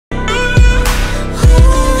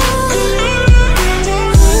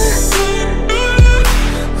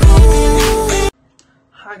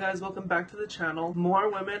guys, welcome back to the channel.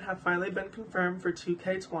 More women have finally been confirmed for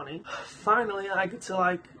 2K20. Finally, I get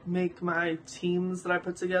to make my teams that I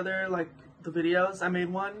put together, the videos. I made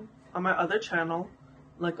one on my other channel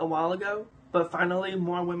a while ago, but finally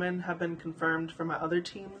more women have been confirmed for my other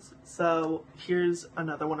teams. So here's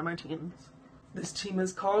another one of my teams. This team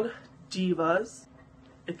is called Divas.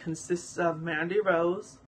 It consists of Mandy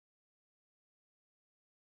Rose,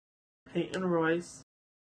 Peyton Royce,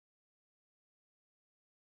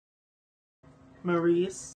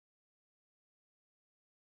 Maurice,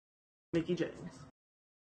 Mickey James.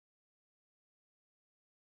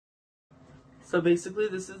 So basically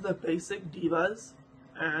this is the basic Divas,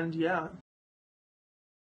 and yeah.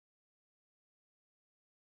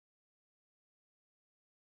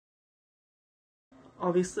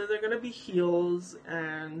 Obviously they're gonna be heels,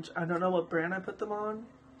 and I don't know what brand I put them on.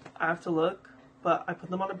 I have to look, but I put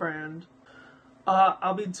them on a brand.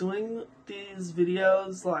 I'll be doing these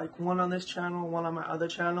videos, one on this channel, one on my other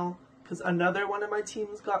channel, because another one of my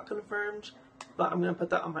teams got confirmed, but I'm going to put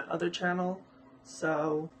that on my other channel,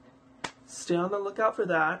 so stay on the lookout for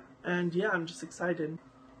that, and yeah, I'm just excited.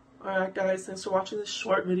 Alright guys, thanks for watching this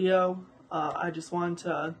short video. I just wanted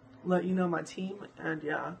to let you know my team, and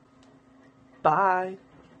yeah, bye!